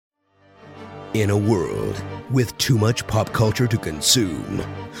In a world with too much pop culture to consume,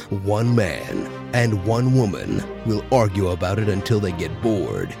 one man and one woman will argue about it until they get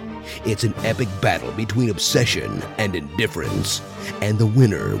bored. It's an epic battle between obsession and indifference, and the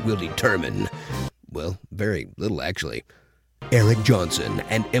winner will determine, well, very little actually. Eric Johnson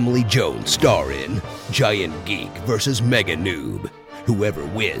and Emily Jones star in Giant Geek vs. Mega Noob. Whoever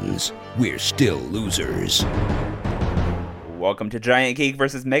wins, we're still losers. Welcome to Giant Geek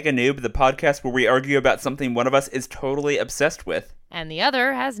vs. Mega Noob, the podcast where we argue about something one of us is totally obsessed with. And the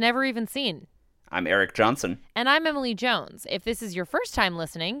other has never even seen. I'm Eric Johnson. And I'm Emily Jones. If this is your first time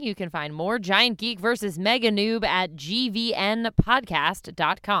listening, you can find more Giant Geek vs. Mega Noob at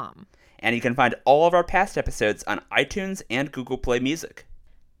gvnpodcast.com. And you can find all of our past episodes on iTunes and Google Play Music.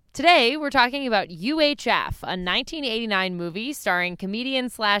 Today, we're talking about UHF, a 1989 movie starring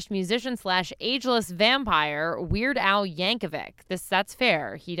comedian/musician/ageless vampire Weird Al Yankovic. That's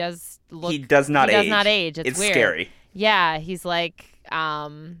fair. He does not age. It's weird. Scary. Yeah, he's like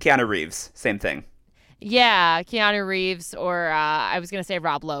Keanu Reeves, same thing. Yeah, Keanu Reeves, or I was going to say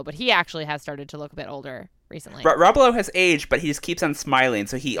Rob Lowe, but he actually has started to look a bit older recently. Rob Lowe has aged, but he just keeps on smiling,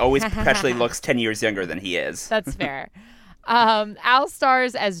 so he always perpetually looks 10 years younger than he is. That's fair. Al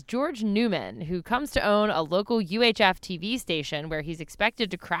stars as George Newman, who comes to own a local UHF TV station where he's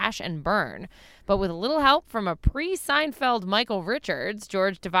expected to crash and burn. But with a little help from a pre-Seinfeld Michael Richards,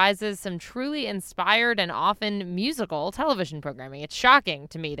 George devises some truly inspired and often musical television programming. It's shocking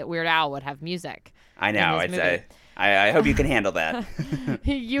to me that Weird Al would have music. I know. I hope you can handle that.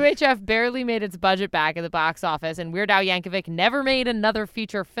 UHF barely made its budget back at the box office, and Weird Al Yankovic never made another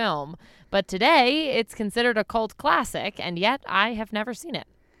feature film. But today, it's considered a cult classic, and yet I have never seen it.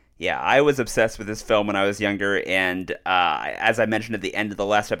 Yeah, I was obsessed with this film when I was younger, and as I mentioned at the end of the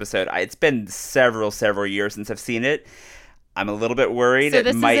last episode, it's been several years since I've seen it. I'm a little bit worried. So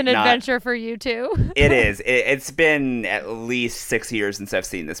this is an adventure for you, too? It is. It's been at least 6 years since I've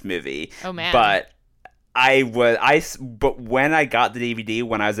seen this movie. Oh, man. But when I got the DVD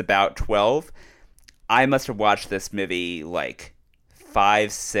when I was about 12, I must have watched this movie like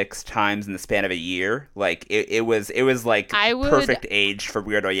 5-6 times in the span of a year. Like it was like perfect age for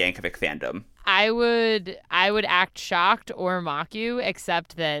Weird Al Yankovic fandom. I would act shocked or mock you,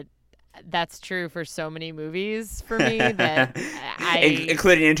 except that that's true for so many movies for me that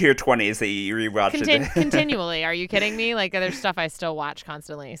including into your 20s that you rewatch it continually. Are you kidding me? Like, there's stuff I still watch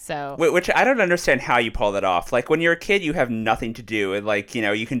constantly. So which I don't understand how you pull that off. Like, when you're a kid, you have nothing to do, and like, you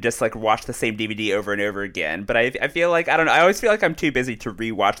know, you can just like watch the same DVD over and over again. But I feel like I always feel like I'm too busy to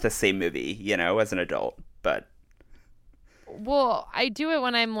rewatch the same movie, you know, as an adult. But I do it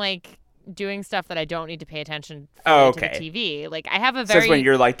when I'm like doing stuff that I don't need to pay attention to the TV. Like, I have a very... So it's when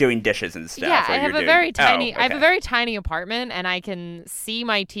you're like doing dishes and stuff. Yeah, I have a very tiny apartment, and I can see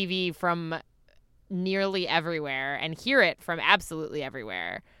my TV from nearly everywhere and hear it from absolutely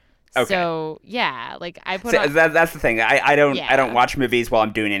everywhere. Okay. So yeah, like I put. That's the thing. I don't watch movies while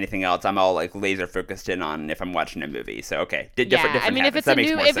I'm doing anything else. I'm all like laser focused in on if I'm watching a movie. So okay, different. I mean, habits. if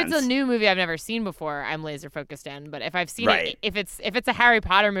it's a new movie I've never seen before, I'm laser focused in. But if I've seen it, if it's a Harry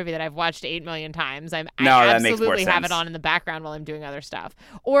Potter movie that I've watched 8 million times, I absolutely have it on in the background while I'm doing other stuff,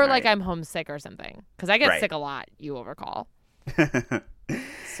 or like I'm homesick or something, because I get sick a lot. You will recall.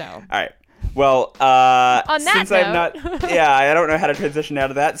 So all right. Well, on that since note, I'm not, I don't know how to transition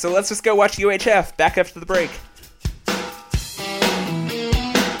out of that. So let's just go watch UHF. Back after the break.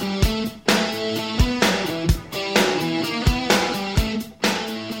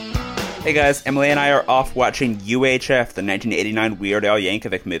 Hey guys, Emily and I are off watching UHF, the 1989 Weird Al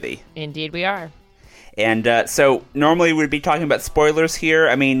Yankovic movie. Indeed, we are. And so normally we'd be talking about spoilers here.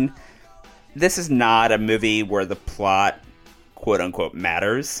 I mean, this is not a movie where the plot, quote unquote,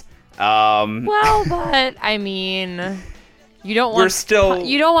 matters. Well, but I mean, you don't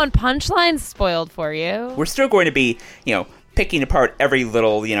want punchlines spoiled for you. We're still going to be, picking apart every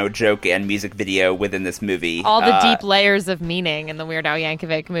little, joke and music video within this movie. All the deep layers of meaning in the Weird Al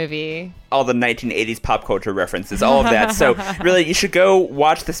Yankovic movie. All the 1980s pop culture references, all of that. So really, you should go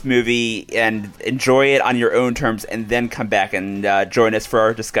watch this movie and enjoy it on your own terms, and then come back and join us for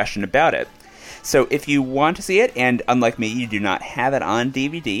our discussion about it. So if you want to see it, and unlike me, you do not have it on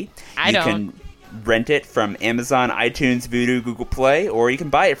DVD, you can rent it from Amazon, iTunes, Vudu, Google Play, or you can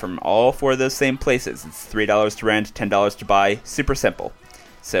buy it from all four of those same places. It's $3 to rent, $10 to buy. Super simple.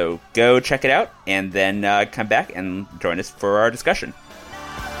 So go check it out, and then come back and join us for our discussion.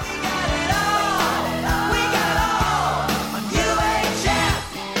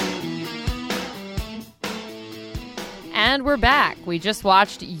 And And we're back. We just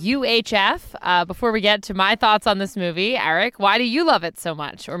watched UHF. Before we get to my thoughts on this movie, Eric, why do you love it so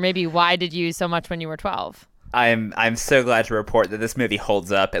much? Or maybe why did you so much when you were 12? I'm so glad to report that this movie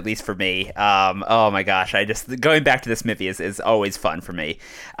holds up, at least for me. Oh my gosh, going back to this movie is always fun for me.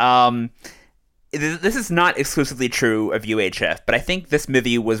 This is not exclusively true of UHF, but I think this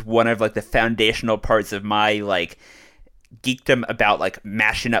movie was one of like the foundational parts of my like geekdom about like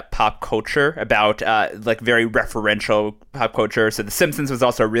mashing up pop culture, about like very referential pop culture. So The Simpsons was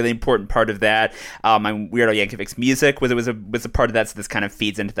also a really important part of that. Weird Al Yankovic's music was a part of that. So this kind of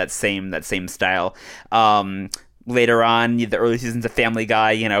feeds into that same style. Later on, the early seasons of Family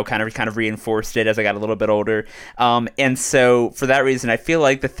Guy, kind of reinforced it as I got a little bit older. And so for that reason, I feel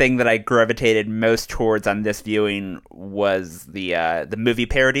like the thing that I gravitated most towards on this viewing was the movie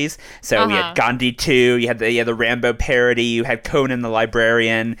parodies. So we had Gandhi 2, you had the Rambo parody, you had Conan the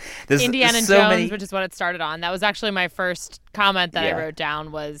Librarian. Indiana Jones, which is what it started on. That was actually my first comment that I wrote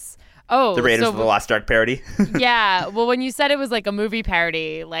down was... Oh, the Raiders of the Lost Ark parody. Yeah. Well, when you said it was like a movie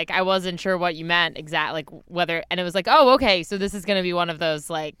parody, like I wasn't sure what you meant exactly, like whether, and it was like, oh, okay, so this is going to be one of those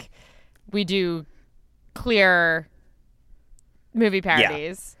like we do clear movie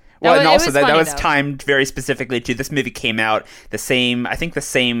parodies. Yeah. Well, and also that was timed very specifically to this movie came out the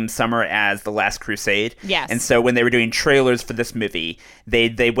same summer as The Last Crusade. Yes. And so when they were doing trailers for this movie,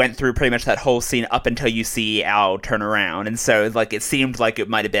 they went through pretty much that whole scene up until you see Al turn around. And so like it seemed like it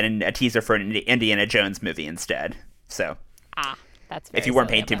might have been a teaser for an Indiana Jones movie instead. So that's if you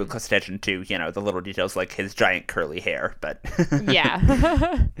weren't paying too close attention to, the little details like his giant curly hair, but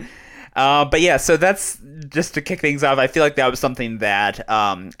yeah. But yeah, so that's just to kick things off. I feel like that was something that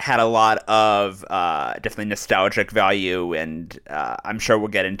had a lot of definitely nostalgic value, and I'm sure we'll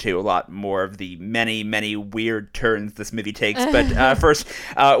get into a lot more of the many, many weird turns this movie takes. But first,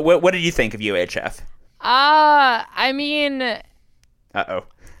 what did you think of UHF? I mean, uh-oh.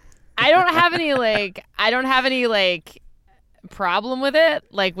 I don't have any problem with it,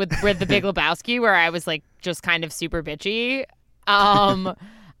 like with The Big Lebowski, where I was like just kind of super bitchy.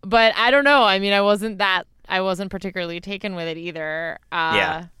 But I don't know. I mean, I wasn't particularly taken with it either.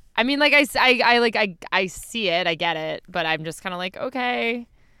 Yeah. I mean, like I see it, I get it, but I'm just kind of like, okay,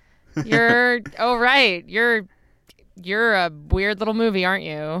 you're right. You're a weird little movie, aren't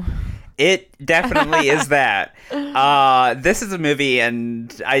you? It definitely is that. This is a movie,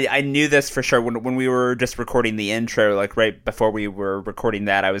 and I knew this for sure when we were just recording the intro, like right before we were recording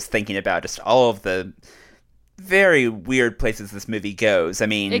that, I was thinking about just all of the very weird places this movie goes. I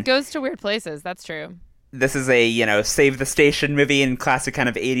mean, it goes to weird places. That's true. This is a, save the station movie in classic kind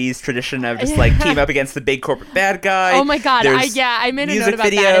of 80s tradition of just like team up against the big corporate bad guy. Oh my God. I made a note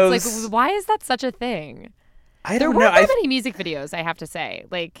about that. It's like, why is that such a thing? There weren't that many music videos, I have to say.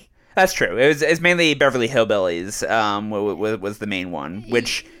 Like, that's true. It's mainly Beverly Hillbillies was the main one,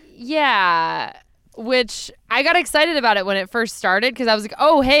 which... Yeah. Which I got excited about it when it first started because I was like,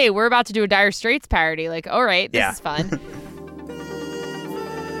 oh, hey, we're about to do a Dire Straits parody. Like, all right, this is fun.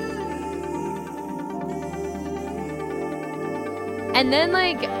 And then,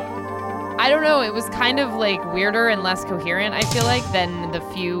 like, I don't know, it was kind of, like, weirder and less coherent, I feel like, than the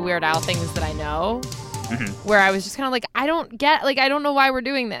few Weird Al things that I know. Mm-hmm. Where I was just kind of like, I don't know why we're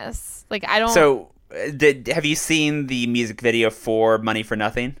doing this. Like, I don't... So, have you seen the music video for Money for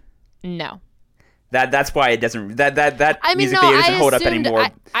Nothing? No. That's why it doesn't. Music video doesn't hold up anymore.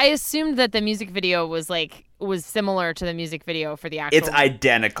 I assumed that the music video was similar to the music video for the actual. It's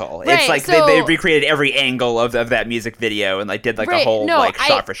identical. Right, it's like they recreated every angle of that music video and like did like a whole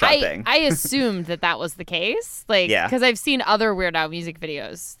shot for shot thing. I assumed that was the case, because I've seen other Weird Al music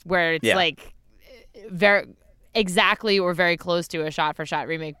videos where it's like very exactly or very close to a shot for shot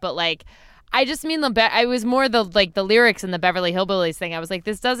remake, but like I just mean I was more the lyrics in the Beverly Hillbillies thing. I was like,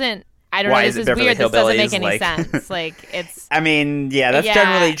 this doesn't. I don't know. This is weird. This doesn't make any sense. Like it's. I mean, yeah, that's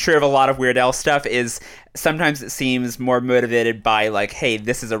generally true of a lot of Weird Al stuff. Is sometimes it seems more motivated by like, hey,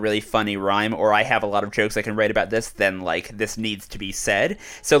 this is a really funny rhyme, or I have a lot of jokes I can write about this. Than like this needs to be said.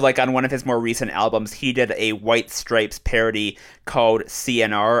 So like on one of his more recent albums, he did a White Stripes parody called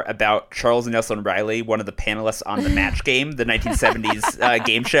CNR about Charles Nelson Riley, one of the panelists on the Match Game, the 1970s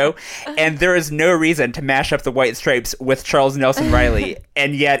game show. And there is no reason to mash up the White Stripes with Charles Nelson Riley,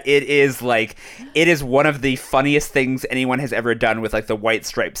 and yet it is one of the funniest things anyone has ever done with like the White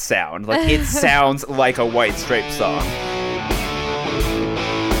Stripes sound. Like it sounds like a White Stripes song.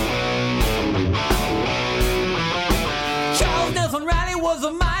 Charles Nelson Riley was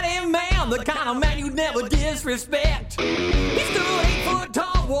a mighty man, the kind of man you'd never disrespect. He stood 8 foot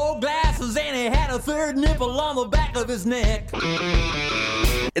tall, wore glasses glasses and he had a third nipple on the back of his neck.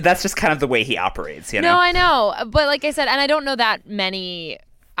 That's just kind of the way he operates, you know? No, I know. But like I said, and I don't know that many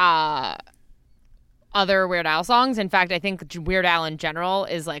other Weird Al songs. In fact, I think Weird Al in general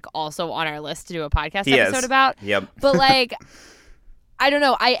is like also on our list to do a podcast episode about. Yep. But like, I don't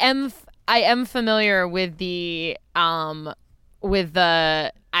know. I am familiar with the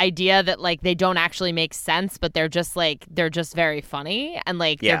idea that like they don't actually make sense, but they're just very funny, and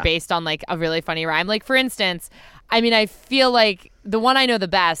like they're based on like a really funny rhyme. Like for instance, I mean, I feel like the one I know the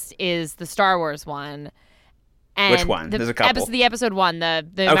best is the Star Wars one. And which one? There's a couple. The episode 1, the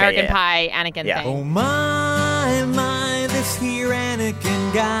American Pie Anakin thing. Oh my, this here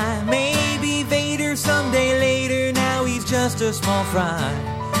Anakin guy. Maybe Vader someday later, now he's just a small fry.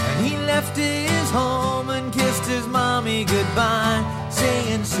 And he left his home and kissed his mommy goodbye,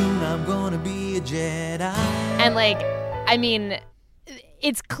 saying soon I'm gonna be a Jedi. And like, I mean,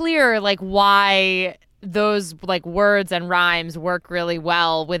 it's clear like why those like words and rhymes work really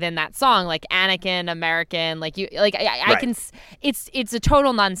well within that song, like Anakin, American, like you, like I can. It's a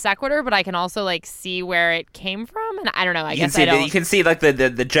total non sequitur, but I can also like see where it came from, and I don't know. You can see like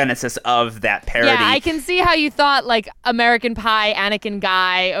the genesis of that parody. Yeah, I can see how you thought like American Pie, Anakin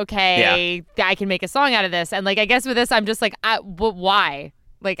guy. Okay, I can make a song out of this, and like I guess with this, I'm just like, but why?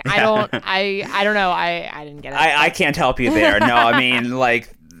 Like I don't, I don't know. I didn't get it. I can't help you there. No, I mean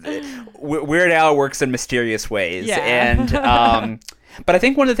like. Weird Al works in mysterious ways, and but I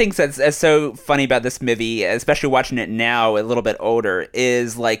think one of the things that's so funny about this movie, especially watching it now a little bit older,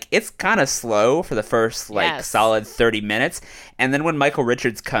 is like it's kind of slow for the first solid 30 minutes, and then when Michael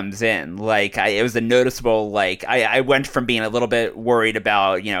Richards comes in, like it was a noticeable like I went from being a little bit worried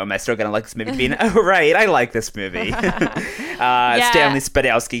about, you know, am I still gonna like this movie, to being oh right, I like this movie. Stanley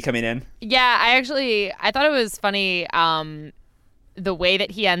Spadowski coming in. Yeah, I thought it was funny. The way that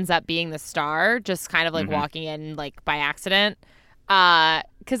he ends up being the star, just kind of like walking in like by accident.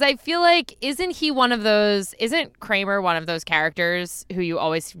 Because I feel like, isn't Kramer one of those characters who you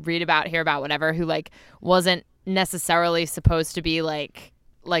always read about, hear about, whatever, who like wasn't necessarily supposed to be like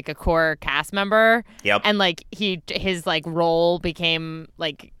a core cast member? Yep. And like his like role became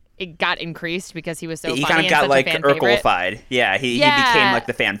like, it got increased because he was so funny. He kind of got like Urkel-fied. Yeah, he became like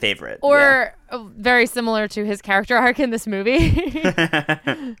the fan favorite. Or very similar to his character arc in this movie.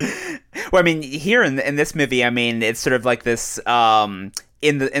 Well, I mean, here in this movie, I mean, it's sort of like this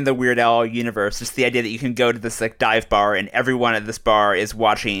in the Weird Al universe. Just the idea that you can go to this like dive bar and everyone at this bar is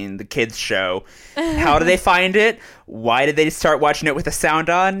watching the kids show. How do they find it? Why did they start watching it with the sound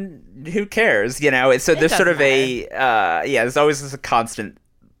on? Who cares? You know, so there's sort of there's always this constant,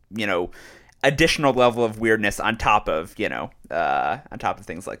 you know, additional level of weirdness on top of, you know, on top of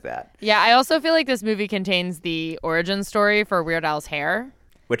things like that. Yeah, I also feel like this movie contains the origin story for Weird Al's hair,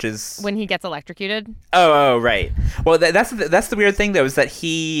 which is when he gets electrocuted. Oh, right. Well, that's the weird thing though, is that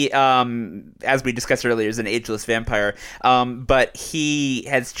he, as we discussed earlier, is an ageless vampire. But he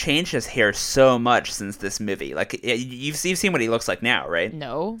has changed his hair so much since this movie. Like you've seen what he looks like now, right?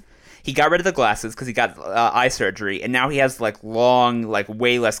 No. He got rid of the glasses because he got eye surgery, and now he has like long, like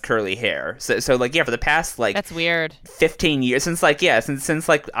way less curly hair. So like for the past like that's weird 15 years since like since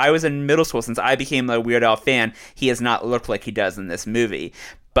like I was in middle school, since I became a Weird Al fan, he has not looked like he does in this movie.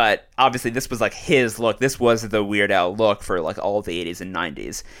 But obviously this was like his look. This was the Weird Al look for like all of the 80s and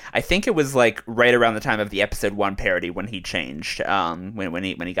 90s. I think it was like right around the time of the episode 1 parody when he changed, when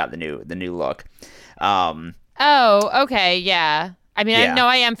he got the new look. Oh, okay, yeah. I mean,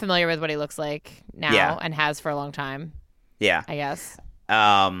 I am familiar with what he looks like now and has for a long time. Yeah. I guess.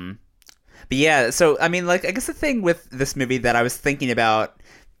 But yeah, so, I mean, like, I guess the thing with this movie that I was thinking about,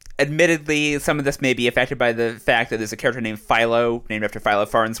 admittedly, some of this may be affected by the fact that there's a character named Philo, named after Philo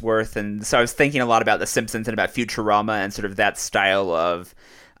Farnsworth, and so I was thinking a lot about The Simpsons and about Futurama and sort of that style of,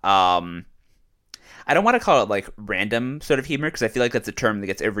 I don't want to call it like random sort of humor, because I feel like that's a term that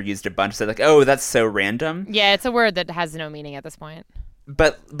gets overused a bunch. So like, oh, that's so random. Yeah, it's a word that has no meaning at this point.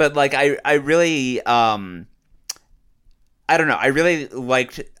 But like I really I don't know. I really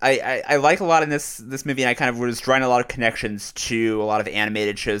liked I like a lot in this movie, and I kind of was drawing a lot of connections to a lot of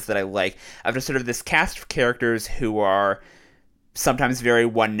animated shows that I like. I've just sort of this cast of characters who are sometimes very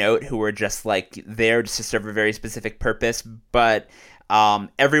one note, who are just like there just to serve a very specific purpose, but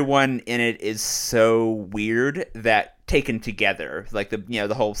everyone in it is so weird that taken together, like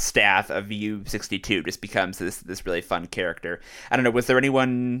the whole staff of U62 just becomes this really fun character. I don't know. Was there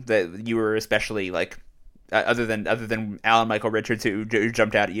anyone that you were especially like, other than Alan Michael Richards, who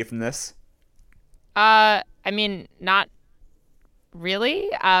jumped out at you from this? I mean, not really.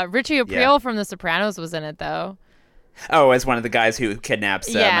 Richie Aprile from The Sopranos was in it though. Oh, as one of the guys who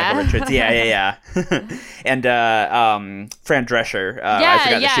kidnaps Yeah. Michael Richards. Yeah. And Fran Drescher. I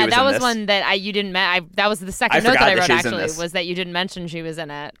forgot that she was that in was this. one that you didn't. That was the second I note that I forgot that wrote. she was in Actually, this. was that you didn't mention she was in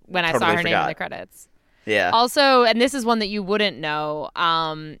it when I Totally saw her name in forgot. the credits. Yeah. Also, and this is one that you wouldn't know.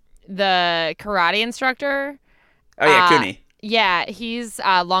 The karate instructor. Oh yeah, Cooney. Yeah, he's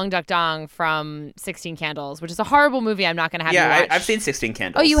Long Duck Dong from 16 Candles, which is a horrible movie. I'm not going to have you watch. I've seen 16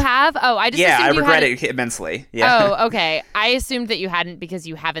 Candles. Oh, you have? Oh, I just Yeah, I assumed you regret hadn't. it immensely. Yeah. Oh, okay. I assumed that you hadn't because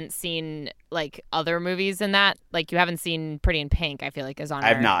you haven't seen like other movies in that. Like you haven't seen Pretty in Pink. I feel like is on.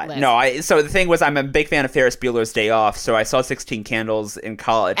 I've your not. list. No, so the thing was, I'm a big fan of Ferris Bueller's Day Off, so I saw 16 Candles in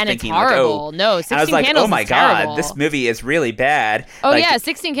college, and thinking it's horrible. like, oh, No, 16 and I was like, Candles oh my is terrible. god, this movie is really bad. Oh Like, yeah,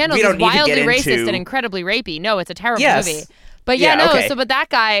 16 Candles we don't is need to wildly get racist into- and incredibly rapey. No, it's a terrible Yes. movie. But yeah, Yeah, no. okay. So, but that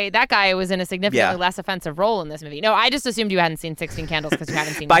guy was in a significantly Yeah. less offensive role in this movie. No, I just assumed you hadn't seen 16 Candles because you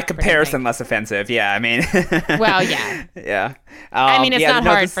haven't seen. By Pretty in comparison, Pink. less offensive. Yeah, I mean. Well, yeah. Yeah. I mean, it's yeah, not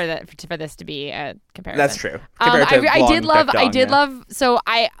no, hard this- for this to be a comparison. That's true. Compared to I did Long Duck love. Dong, yeah. Love. So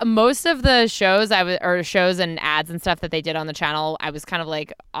most of the shows shows and ads and stuff that they did on the channel, I was kind of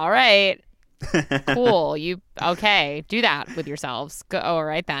like, all right, cool, you okay? Do that with yourselves. Go, all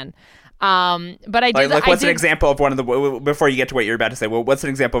right then. But I did. Like, I what's did, an example of one of the before you get to what you're about to say? Well, what's an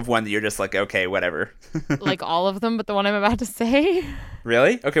example of one that you're just like, okay, whatever. like all of them, but the one I'm about to say,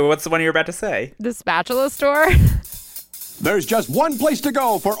 Really? Okay. Well, what's the one you're about to say? the spatula store. There's just one place to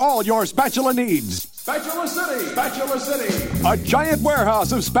go for all your spatula needs. Spatula City! Spatula City! A giant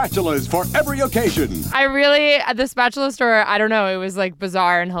warehouse of spatulas for every occasion. The spatula store. I don't know. It was like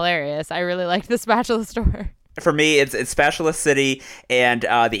bizarre and hilarious. I really liked the spatula store. For me, it's Spatula City and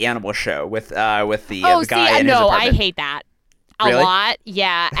the Animal Show with the guy in his no, I apartment. hate that a Really? lot.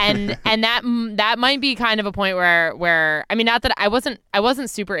 Yeah, and that might be kind of a point where I mean, not that I wasn't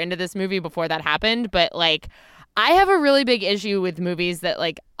super into this movie before that happened, but like I have a really big issue with movies that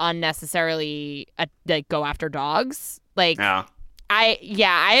like unnecessarily like go after dogs. Like Oh.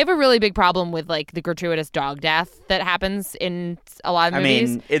 I have a really big problem with like the gratuitous dog death that happens in a lot of I movies.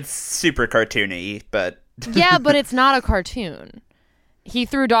 mean, it's super cartoony, but Yeah, but it's not a cartoon. He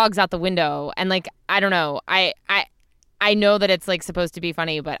threw dogs out the window, and like I don't know. I know that it's like supposed to be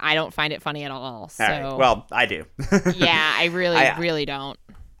funny, but I don't find it funny at all. So all right. Well, I do. yeah, I really don't.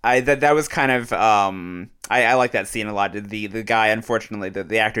 That was kind of I like that scene a lot. The guy, unfortunately,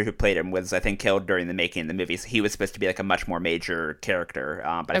 the actor who played him was, I think, killed during the making of the movie. So he was supposed to be like a much more major character,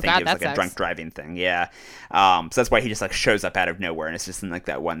 but I think God, it was like that a drunk sucks. driving thing. Yeah, so that's why he just like shows up out of nowhere, and it's just in like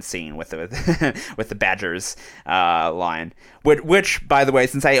that one scene with the with the Badgers line. Which, by the way,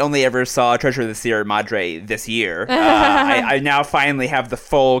 since I only ever saw Treasure of the Sierra Madre this year, I now finally have the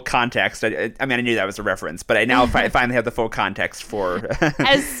full context. I mean, I knew that was a reference, but I now finally have the full context for.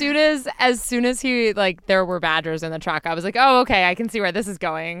 As soon as he like there were badgers in the truck, I was like, oh okay, I can see where this is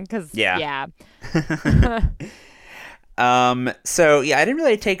going. Because Yeah. So yeah, I didn't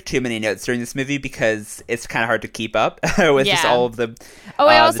really take too many notes during this movie because it's kind of hard to keep up with just Yeah. all of the. Oh,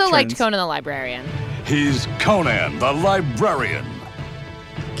 I the also liked turns. Conan the Librarian. He's Conan the Librarian.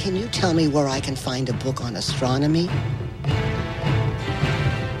 Can you tell me where I can find a book on astronomy?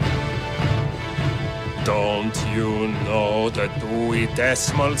 Don't you know the Dewey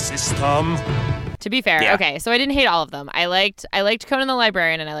Decimal System? To be fair, Yeah. okay, so I didn't hate all of them. I liked Conan the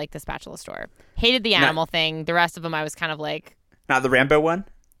Librarian and I liked the Spatula Store. Hated the animal thing. The rest of them I was kind of like, Not the Rambo one.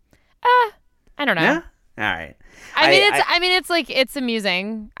 I don't know. Yeah. All right. I mean, it's like it's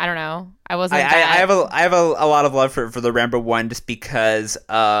amusing. I don't know. I wasn't. I have a lot of love for the Rambo one just because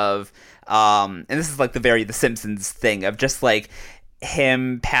of and this is like the Simpsons thing of just like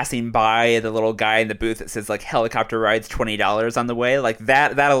him passing by the little guy in the booth that says like helicopter rides $20 on the way, like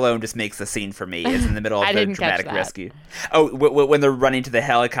that alone just makes the scene for me. Is in the middle of I the didn't catch dramatic that. rescue. Oh, when they're running to the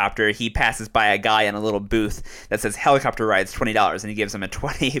helicopter, he passes by a guy in a little booth that says helicopter rides $20, and he gives him a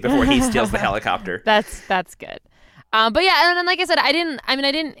 20 before he steals the helicopter. That's good. But yeah, and then like I said, I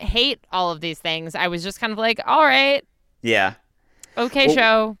didn't hate all of these things. I was just kind of like, all right, Yeah. okay, Well,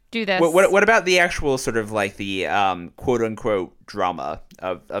 show, do this. What about the actual sort of like the quote unquote drama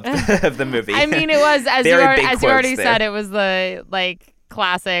of of the movie? I mean, it was as you Very big already quotes said, there. it was the like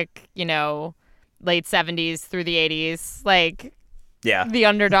classic, late 70s through the 80s, like Yeah. the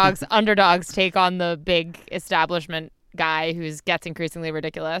underdogs take on the big establishment guy who gets increasingly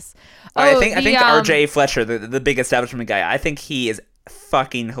ridiculous. I think R.J. Fletcher, the big establishment guy, I think he is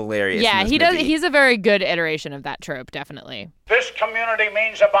fucking hilarious. Yeah, in this he does. movie. He's a very good iteration of that trope, definitely. This community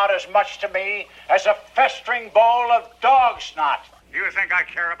means about as much to me as a festering bowl of dog snot. You think I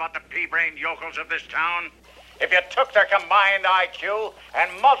care about the pea-brained yokels of this town? If you took their combined IQ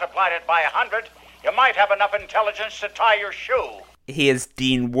and multiplied it by 100, You might have enough intelligence to tie your shoe. He is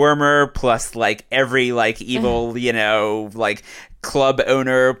Dean Wormer plus like every like evil, like club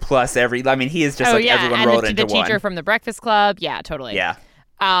owner plus every. I mean, he is just everyone rolled into one. The teacher from the Breakfast Club. Yeah, totally. Yeah.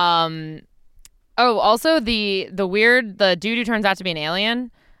 Also the dude who turns out to be an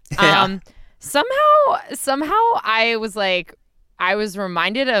alien. Somehow I was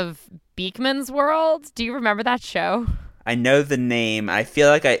reminded of Beakman's World. Do you remember that show? I know the name. I feel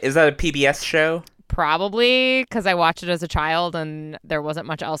like is that a PBS show? Probably, because I watched it as a child and there wasn't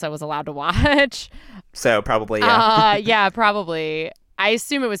much else I was allowed to watch. So probably, yeah. Yeah, probably. I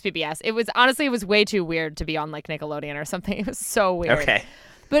assume it was PBS. It was way too weird to be on like Nickelodeon or something. It was so weird. Okay.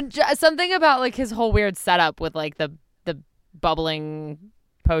 But something about like his whole weird setup with like the bubbling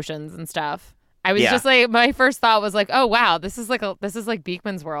potions and stuff. I was just like, my first thought was like, oh wow, this is like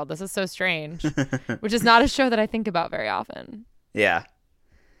Beakman's World. This is so strange, which is not a show that I think about very often. Yeah.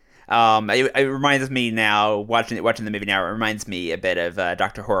 It reminds me now, watching the movie now, it reminds me a bit of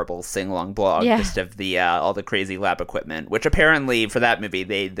Dr. Horrible's sing-along blog, just of the all the crazy lab equipment, which apparently for that movie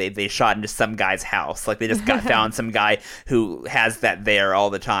they shot into some guy's house. Like they just found some guy who has that there all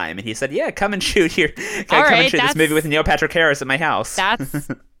the time, and he said, "Yeah, come and shoot here. Come and shoot this movie with Neil Patrick Harris at my house." That's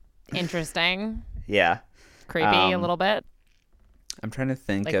interesting. Yeah, creepy a little bit. I'm trying to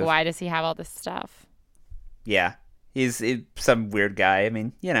think like why does he have all this stuff? Yeah. He's some weird guy. I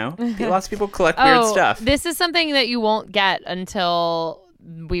mean, lots of people collect weird stuff. This is something that you won't get until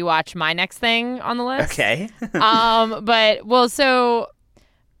we watch my next thing on the list. Okay.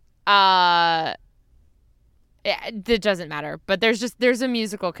 It doesn't matter. But there's a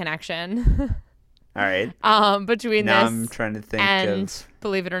musical connection. All right. Between now this I'm trying to think and, of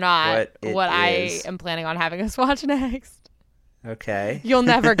believe it or not, what I am planning on having us watch next. Okay. You'll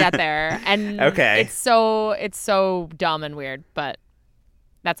never get there. And okay. It's so dumb and weird, but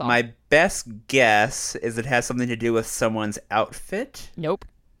that's all. My best guess is it has something to do with someone's outfit. Nope.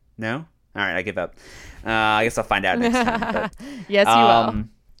 No? All right, I give up. I guess I'll find out next time. But, yes, you will.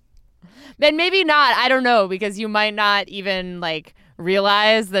 Then maybe not. I don't know, because you might not even like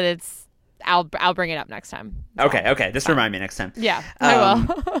realize that it's. I'll bring it up next time. Okay. Just remind me next time. Yeah, I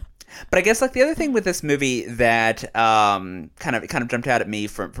will. But I guess like the other thing with this movie that kind of jumped out at me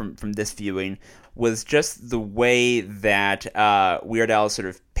from this viewing was just the way that Weird Al's sort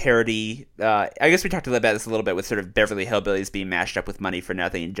of parody. I guess we talked about this a little bit with sort of Beverly Hillbillies being mashed up with Money for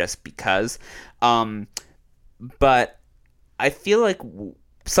Nothing just because. But I feel like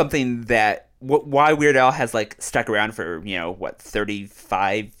something that why Weird Al has like stuck around for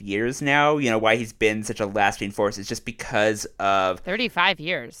 35 years now. Why he's been such a lasting force is just because of 35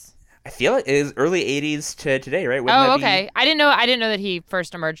 years. I feel it is early 80s to today, right? Wouldn't okay. I didn't know that he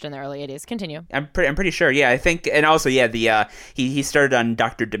first emerged in the early 80s. Continue. I'm pretty sure. Yeah, I think, and also he started on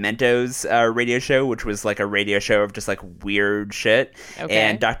Dr. Demento's radio show, which was like a radio show of just like weird shit. Okay.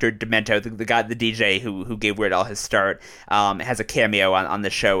 And Dr. Demento, the guy, the DJ who gave Weird Al his start, has a cameo on the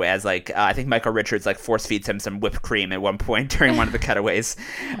show as like I think Michael Richards like force feeds him some whipped cream at one point during one of the cutaways.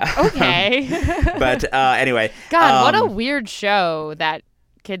 Okay. But anyway, God, what a weird show that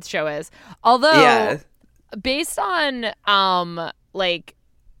kids show is. Although based on like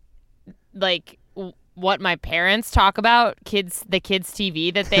what my parents talk about the kids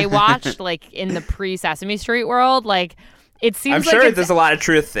TV that they watched like in the pre-Sesame Street world, like it seems I'm sure there's a lot of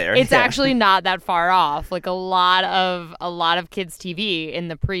truth there. It's actually not that far off. Like a lot of kids TV in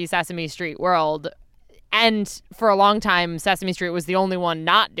the pre-Sesame Street world, and for a long time Sesame Street was the only one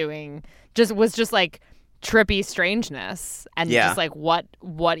not doing just like trippy strangeness and just like what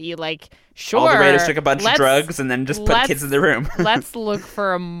you like. Sure, all the writers took a bunch of drugs and then just put kids in the room. Let's look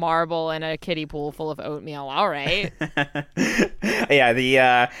for a marble in a kiddie pool full of oatmeal. All right. Yeah,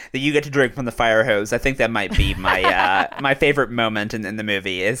 the you get to drink from the fire hose. I think that might be my my favorite moment in the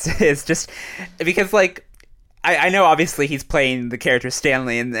movie is just because like I know obviously he's playing the character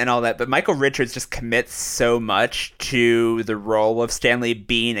Stanley and all that, but Michael Richards just commits so much to the role of Stanley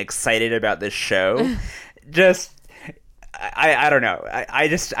being excited about this show. Just I don't know. I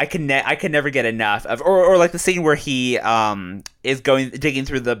can never get enough of or like the scene where he is digging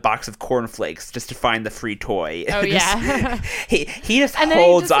through the box of cornflakes just to find the free toy. Oh yeah. he just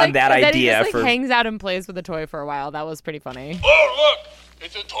holds on that idea he just, like, hangs out and plays with the toy for a while. That was pretty funny. Oh look,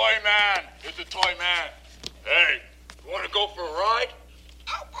 it's a toy man. It's a toy man. Hey, you want to go for a ride?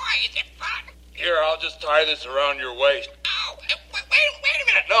 Oh boy, is it fun! Here, I'll just tie this around your waist. Oh, wait a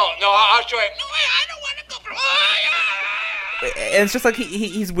minute. No, I'll show you. No, I don't want to go for a ride. it's just like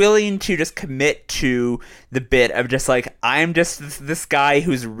he's willing to just commit to the bit of just like, I'm just this guy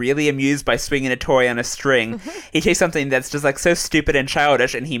who's really amused by swinging a toy on a string. He takes something that's just like so stupid and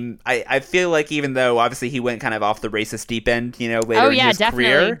childish, and I feel like even though obviously he went kind of off the racist deep end, later in his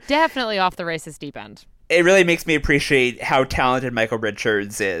career. Definitely off the racist deep end. It really makes me appreciate how talented Michael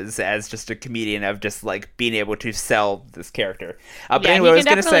Richards is as just a comedian of just like being able to sell this character. But anyway, he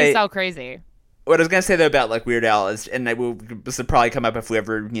can definitely sell crazy. What I was gonna say though about like Weird Al is, and this will probably come up if we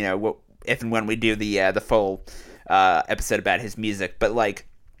ever, if and when we do the full episode about his music. But like,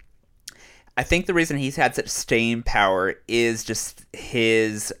 I think the reason he's had such staying power is just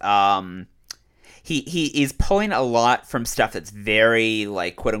his he's pulling a lot from stuff that's very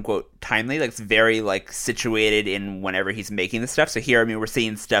like quote unquote timely, like it's very like situated in whenever he's making the stuff. So here, I mean, we're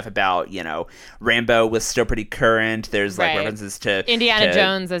seeing stuff about, Rambo was still pretty current. There's like references to Indiana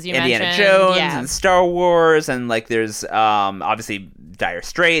Jones, as you mentioned. Indiana Jones and Star Wars, and like there's obviously Dire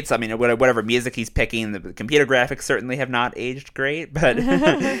Straits. I mean, whatever music he's picking, the computer graphics certainly have not aged great, but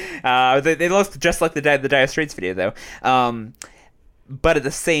they look just like the Dire Straits video though. But at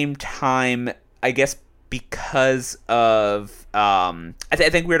the same time, I guess because of I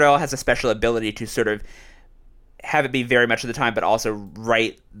think Weird Al has a special ability to sort of have it be very much of the time, but also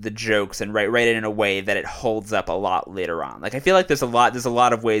write the jokes and write it in a way that it holds up a lot later on. Like I feel like there's a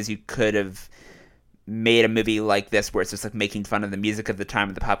lot of ways you could have made a movie like this where it's just like making fun of the music of the time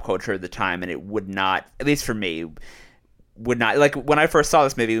and the pop culture of the time, and it would not, at least for me, would not, like when I first saw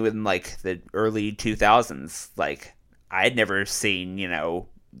this movie in like the early 2000s, like I had never seen,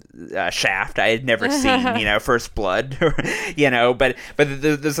 Shaft. I had never seen, First Blood, but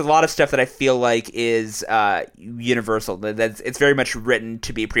there's a lot of stuff that I feel like is universal. It's very much written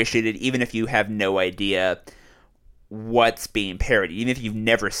to be appreciated, even if you have no idea what's being parodied, even if you've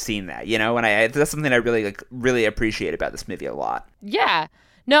never seen that, and that's something I really appreciate about this movie a lot. Yeah.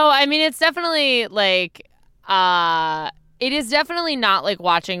 No, I mean, it's definitely like, it is definitely not like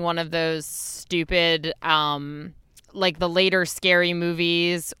watching one of those stupid, like the later scary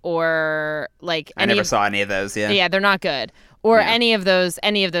movies, or like I never saw any of those. Yeah, they're not good. Or any of those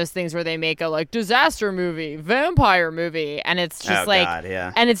things where they make a like disaster movie, vampire movie, and it's just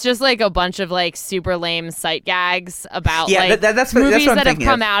and it's just like a bunch of like super lame sight gags about that's movies what that have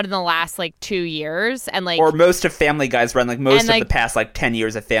come of. out in the last like 2 years, and like, or most of Family Guy's run, like most of the past like 10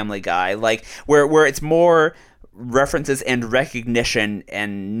 years of Family Guy, like where it's more references and recognition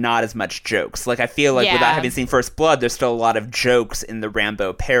and not as much jokes. Like I feel like without having seen First Blood, there's still a lot of jokes in the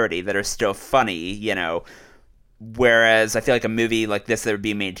Rambo parody that are still funny, whereas I feel like a movie like this that would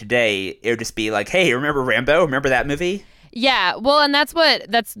be made today, it would just be like, hey, remember Rambo? Remember that movie? Yeah, well, and that's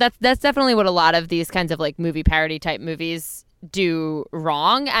definitely what a lot of these kinds of like movie parody type movies do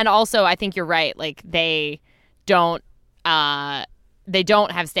wrong. And also I think you're right, like they don't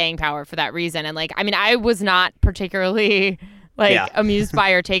have staying power for that reason. And like, I mean, I was not particularly amused by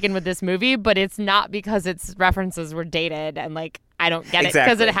or taken with this movie, but it's not because its references were dated and like I don't get it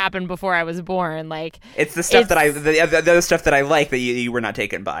because it happened before I was born. Like it's the stuff the other stuff that I like that you were not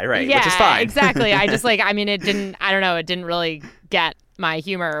taken by, right? Yeah, which is fine. Exactly. I just like, I mean, it didn't really get my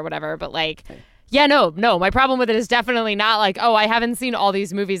humor or whatever, but like. Yeah, no. My problem with it is definitely not like, oh, I haven't seen all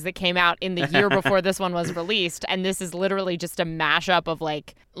these movies that came out in the year before this one was released, and this is literally just a mashup of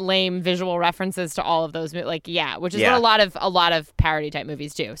like lame visual references to all of those, like which is what a lot of parody type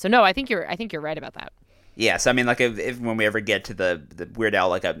movies do. So no, I think you're right about that. Yeah, so I mean, like if when we ever get to the Weird Al,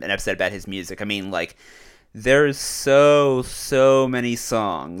 like an episode about his music, I mean, like there's so many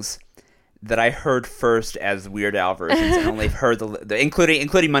songs that I heard first as Weird Al versions, and only heard the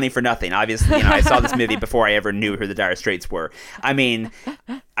including Money for Nothing. Obviously, I saw this movie before I ever knew who the Dire Straits were. I mean,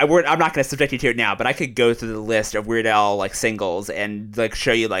 I'm not going to subject you to it now, but I could go through the list of Weird Al like singles and like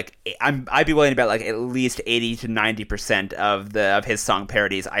show you like I'd be willing to bet like at least 80 to 90% of his song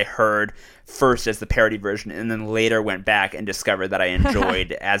parodies I heard first as the parody version, and then later went back and discovered that I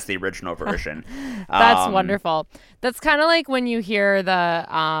enjoyed as the original version. That's wonderful. That's kind of like when you hear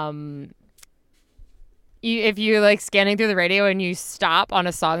the if you're like scanning through the radio and you stop on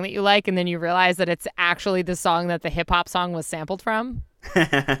a song that you like, and then you realize that it's actually the song that the hip hop song was sampled from.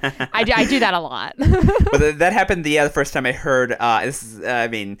 I do that a lot. But that happened the first time I heard I've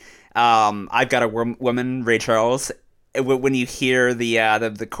Got a Woman, Ray Charles, when you hear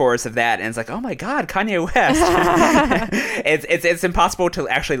the chorus of that, and it's like, oh my God, Kanye West. it's impossible to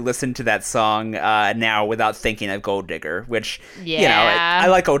actually listen to that song now without thinking of Gold Digger, which I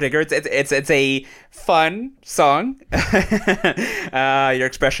like Gold Digger. It's a fun song. Your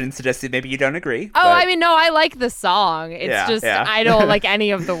expression suggests that maybe you don't agree. Oh, I mean, no, I like the song. It's just I don't like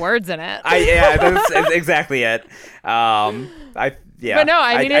any of the words in it. That's exactly it. But no,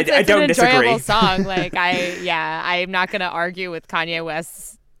 I mean, it's an enjoyable disagree. song. Like, I'm not going to argue with Kanye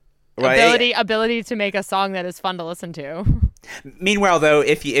West's ability to make a song that is fun to listen to. Meanwhile, though,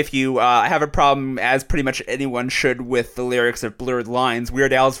 if you have a problem, as pretty much anyone should, with the lyrics of Blurred Lines,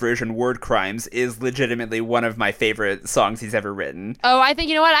 Weird Al's version, Word Crimes, is legitimately one of my favorite songs he's ever written. Oh, I think,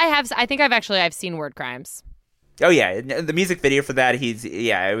 you know what? I think I've seen Word Crimes. Oh, yeah. The music video for that,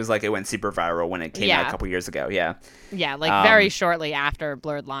 it was like it went super viral when it came out a couple years ago. Yeah. Yeah, like very shortly after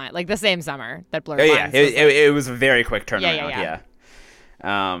Blurred Lines, like the same summer that Blurred Lines. It was a very quick turnaround.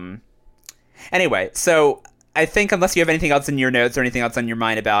 Yeah. Anyway, so I think unless you have anything else in your notes or anything else on your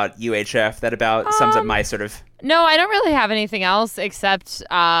mind about UHF, that about sums up my sort of... No, I don't really have anything else except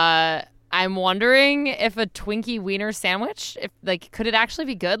I'm wondering if a Twinkie Wiener sandwich, could it actually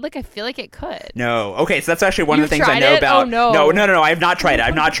be good? Like, I feel like it could. No. Okay, so that's actually one of the things I know about. Oh, No. I have not tried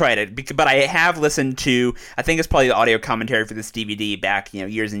it. But I have listened to, I think it's probably the audio commentary for this DVD back,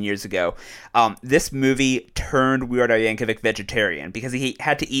 years and years ago. This movie turned Weird Al Yankovic vegetarian because he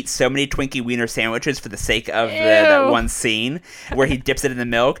had to eat so many Twinkie Wiener sandwiches for the sake of that one scene where he dips it in the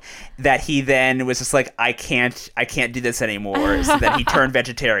milk that he then was just like, I can't do this anymore. So then he turned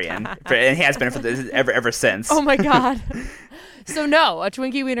vegetarian. And he has been for this ever since. Oh my God. So no, a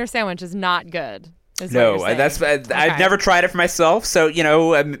Twinkie Wiener sandwich is not good. No, I've never tried it for myself. So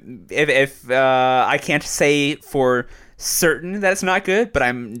if I can't say for certain that it's not good, but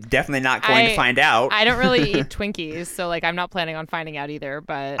I'm definitely not going to find out. I don't really eat Twinkies, so I'm not planning on finding out either.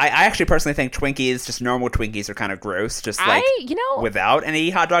 But I actually personally think Twinkies, just normal Twinkies, are kind of gross. Just without any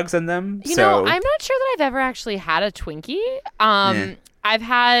hot dogs in them. I'm not sure that I've ever actually had a Twinkie. I've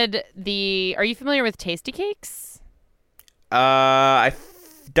had are you familiar with Tasty Cakes? I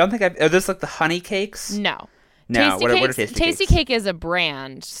don't think are those like the honey cakes? No. No, what are Tasty Cakes? Tasty Cake is a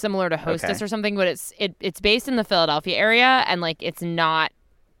brand similar to Hostess or something, but it's based in the Philadelphia area, and it's not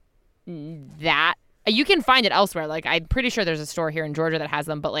that. You can find it elsewhere. I'm pretty sure there's a store here in Georgia that has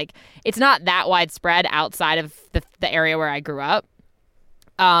them, but it's not that widespread outside of the area where I grew up.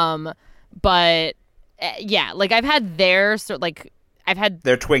 But yeah, I've had their I've had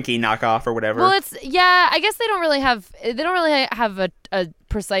their Twinkie knockoff or whatever. Well, I guess they don't really have a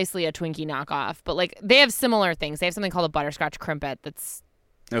precisely a Twinkie knockoff, but they have similar things. They have something called a butterscotch crimpet that's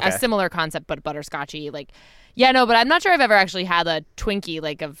a similar concept but butterscotchy. But I'm not sure I've ever actually had a Twinkie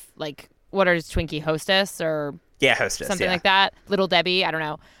what is Twinkie, Hostess or Hostess, something like that, Little Debbie, I don't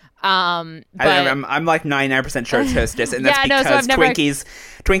know. I'm 99% sure it's Hostess, and that's because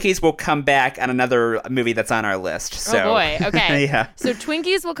Twinkies will come back on another movie that's on our list. So. Oh boy, okay. Yeah. So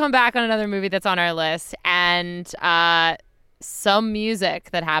Twinkies will come back on another movie that's on our list, and some music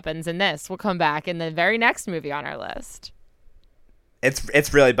that happens in this will come back in the very next movie on our list.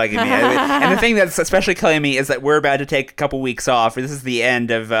 It's really bugging me. And the thing that's especially killing me is that we're about to take a couple weeks off. This is the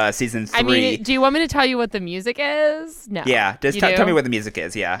end of season 3. I mean, do you want me to tell you what the music is? No. Yeah, just tell me what the music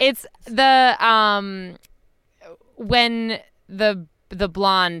is, yeah. It's the, when the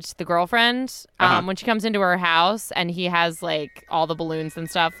blonde, the girlfriend, when she comes into her house and he has, all the balloons and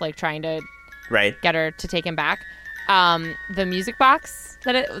stuff, trying to get her to take him back. The music box,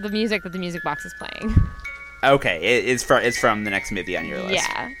 the music that the music box is playing. Okay, it's from the next movie on your list.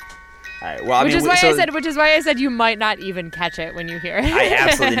 Yeah. All right. Well, which is why I said you might not even catch it when you hear it. I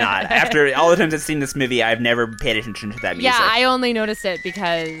absolutely not. After all the times I've seen this movie, I've never paid attention to that music. Yeah, I only noticed it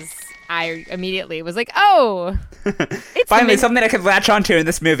because I immediately was like, oh, it's finally something I could latch onto in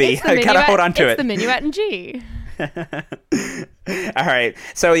this movie. I gotta hold on to it. It's the minuet in G. All right.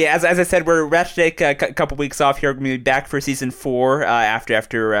 So yeah, as I said, we're about to take a couple weeks off here. We're going to be back for season 4.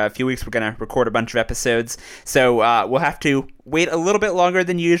 After a few weeks, we're going to record a bunch of episodes. So we'll have to wait a little bit longer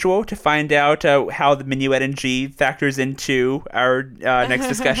than usual to find out how the minuet in G factors into our next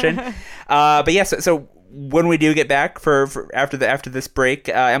discussion. But yeah, so when we do get back for after this break,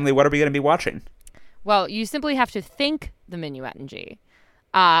 Emily, what are we going to be watching? Well, you simply have to think the minuet in G.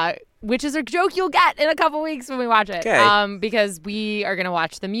 Which is a joke you'll get in a couple weeks when we watch it. Okay. Because we are going to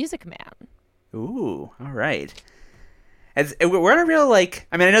watch The Music Man. Ooh, all right. We're in a real,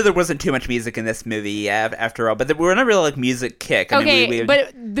 I know there wasn't too much music in this movie after all, but we're in a real, music kick. But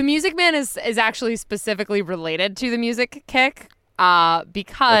The Music Man is actually specifically related to The Music Kick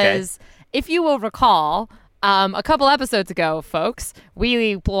because if you will recall, A couple episodes ago, folks,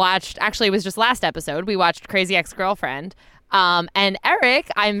 we watched, actually it was just last episode, we watched Crazy Ex-Girlfriend. And Eric,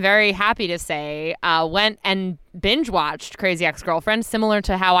 I'm very happy to say, went and binge-watched Crazy Ex-Girlfriend, similar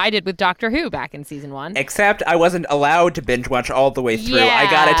to how I did with Doctor Who back in season 1. Except I wasn't allowed to binge-watch all the way through. Yeah.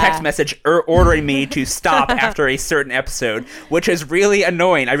 I got a text message ordering me to stop after a certain episode, which is really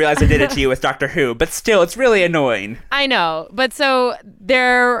annoying. I realized I did it to you with Doctor Who, but still, it's really annoying. I know, but so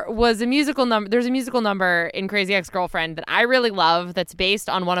there's a musical number in Crazy Ex-Girlfriend that I really love that's based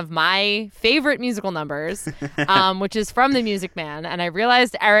on one of my favorite musical numbers, which is from The Music Man, and I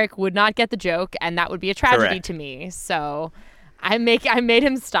realized Eric would not get the joke, and that would be a tragedy to me. So I made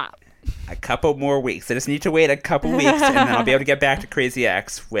him stop. A couple more weeks. I just need to wait a couple weeks, and then I'll be able to get back to Crazy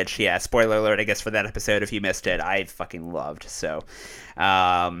X, which, yeah, spoiler alert, I guess, for that episode, if you missed it, I fucking loved. So,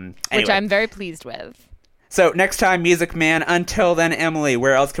 anyway. Which I'm very pleased with. So, next time, Music Man. Until then, Emily,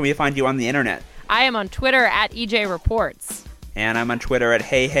 where else can we find you on the internet? I am on Twitter at EJ Reports. And I'm on Twitter at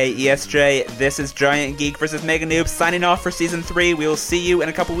HeyHeyESJ. This is Giant Geek vs. Mega Noob signing off for Season 3. We will see you in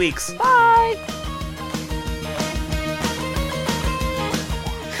a couple weeks. Bye!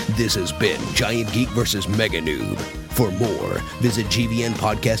 This has been Giant Geek vs. Mega Noob. For more, visit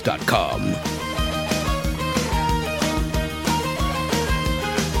GVNpodcast.com.